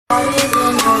Hey,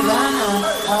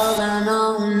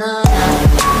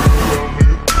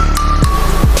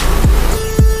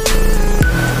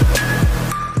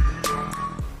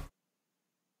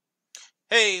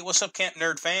 what's up, Camp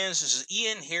Nerd fans? This is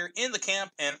Ian here in the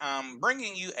camp, and I'm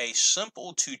bringing you a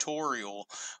simple tutorial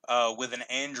with an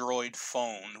Android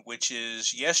phone, which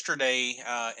is yesterday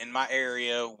in my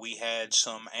area, we had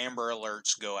some Amber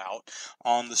Alerts go out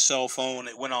on the cell phone.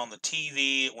 It went on the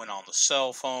TV, it went on the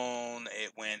cell phone,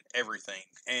 it went everything.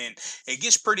 And it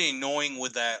gets pretty annoying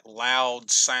with that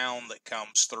loud sound that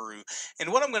comes through.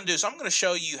 And what I'm going to do is I'm going to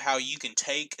show you how you can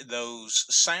take those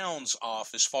sounds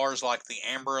off as far as like the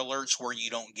Amber Alerts where you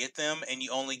don't get them and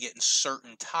you only get in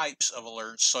certain types of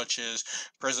alerts such as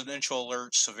presidential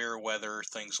alerts, severe weather,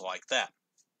 things like that.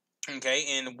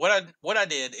 Okay, and what I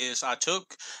did is I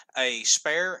took a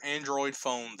spare Android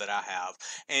phone that I have,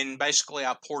 and basically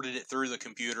I ported it through the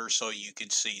computer so you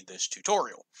could see this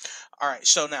tutorial. All right,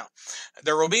 so now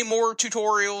there will be more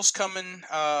tutorials coming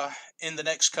in the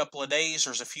next couple of days.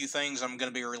 There's a few things. I'm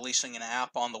going to be releasing an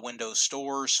app on the Windows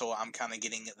Store, so I'm kind of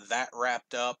getting that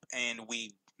wrapped up, and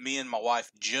me and my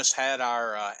wife just had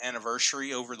our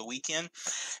anniversary over the weekend,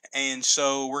 and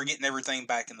so we're getting everything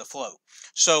back in the flow.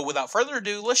 So without further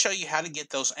ado, let's show you how to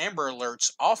get those Amber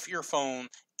Alerts off your phone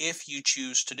if you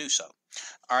choose to do so.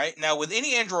 All right, now with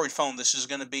any Android phone, this is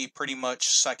going to be pretty much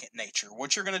second nature.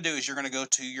 What you're going to do is you're going to go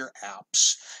to your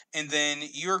apps, and then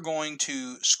you're going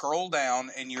to scroll down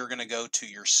and you're going to go to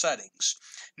your settings.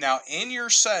 Now in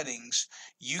your settings,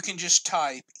 you can just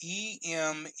type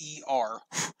EMER,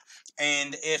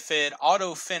 and if it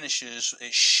auto finishes,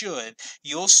 it should,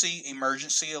 you'll see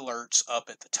emergency alerts up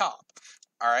at the top.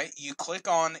 All right, you click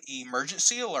on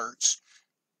emergency alerts,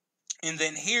 and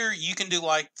then here you can do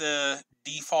like the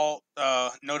default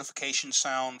notification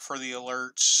sound for the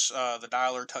alerts, the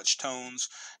dialer touch tones,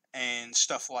 and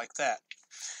stuff like that.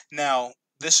 Now,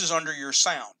 this is under your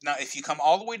sound. Now, if you come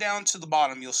all the way down to the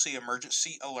bottom, you'll see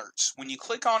emergency alerts. When you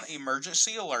click on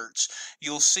emergency alerts,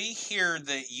 you'll see here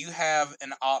that you have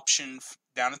an option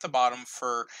down at the bottom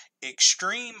for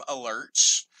extreme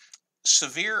alerts,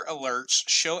 severe alerts,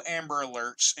 show Amber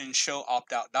Alerts, and show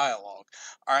opt-out dialog.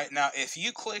 All right, now if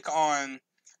you click on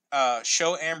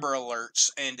show Amber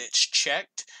Alerts and it's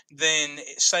checked, then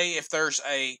say if there's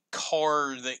a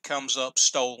car that comes up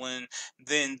stolen,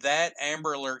 then that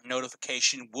Amber Alert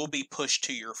notification will be pushed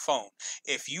to your phone.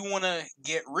 If you want to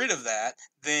get rid of that,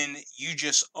 then you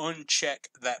just uncheck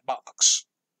that box.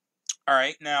 All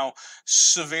right, now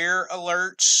severe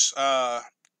alerts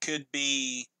could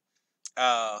be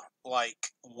like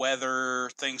weather,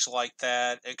 things like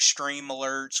that. Extreme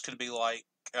alerts could be like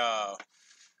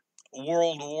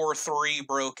World War III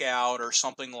broke out or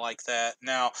something like that.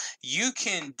 Now, you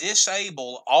can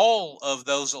disable all of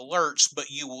those alerts, but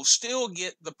you will still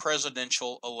get the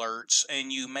presidential alerts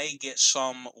and you may get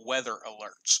some weather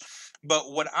alerts.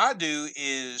 But what I do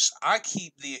is I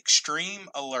keep the extreme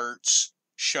alerts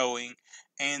showing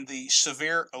and the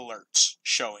severe alerts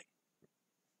showing.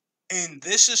 And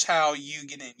this is how you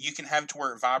get in. You can have it to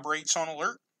where it vibrates on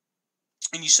alert.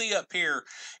 And you see up here,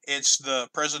 it's the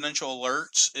presidential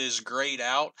alerts is grayed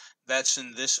out. That's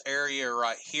in this area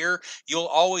right here. You'll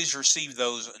always receive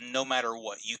those no matter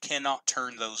what. You cannot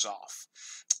turn those off.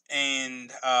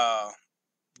 And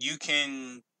you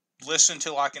can listen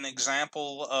to like an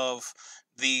example of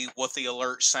what the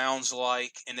alert sounds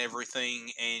like and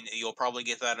everything, and you'll probably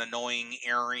get that annoying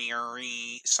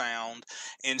eerie sound.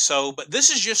 And so, but this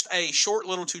is just a short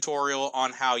little tutorial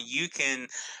on how you can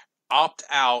opt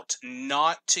out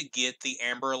not to get the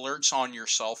Amber Alerts on your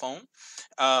cell phone.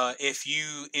 If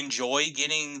you enjoy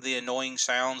getting the annoying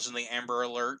sounds and the Amber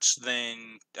Alerts, then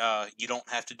you don't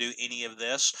have to do any of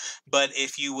this. But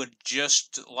if you would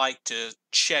just like to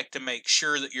check to make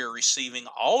sure that you're receiving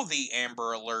all the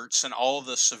Amber Alerts and all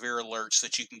the severe alerts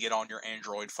that you can get on your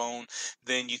Android phone,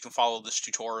 then you can follow this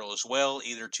tutorial as well,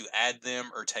 either to add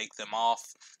them or take them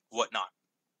off, whatnot.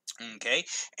 Okay,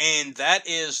 and that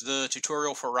is the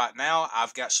tutorial for right now.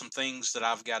 I've got some things that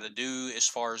I've got to do as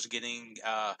far as getting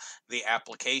the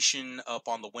application up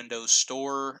on the Windows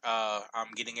Store. I'm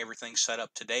getting everything set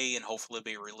up today and hopefully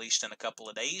be released in a couple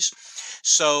of days.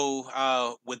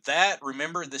 So with that,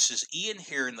 remember, this is Ian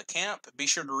here in the camp. Be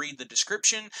sure to read the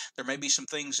description. There may be some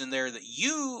things in there that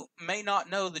you may not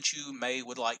know that you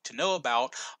would like to know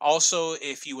about. Also,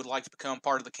 if you would like to become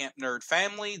part of the Camp Nerd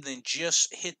family, then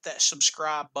just hit that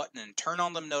subscribe button and turn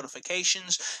on them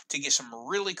notifications to get some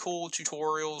really cool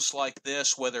tutorials like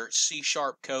this, whether it's C#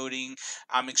 coding.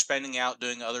 I'm expanding out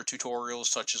doing other tutorials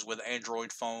such as with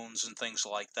Android phones and things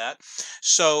like that.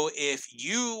 So if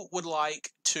you would like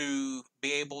to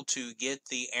be able to get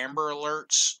the Amber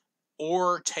Alerts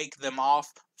or take them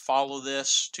off, follow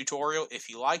this tutorial. If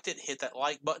you liked it, hit that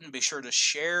like button. Be sure to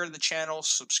share the channel,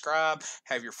 subscribe,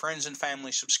 have your friends and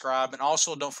family subscribe, and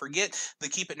also don't forget the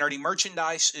Keep It Nerdy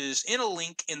merchandise is in a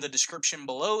link in the description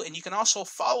below, and you can also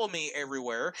follow me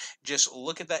everywhere. Just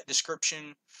look at that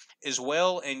description as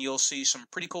well, and you'll see some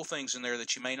pretty cool things in there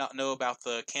that you may not know about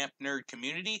the Camp Nerd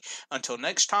community. Until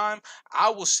next time,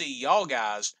 I will see y'all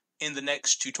guys in the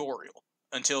next tutorial.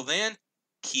 Until then,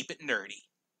 keep it nerdy.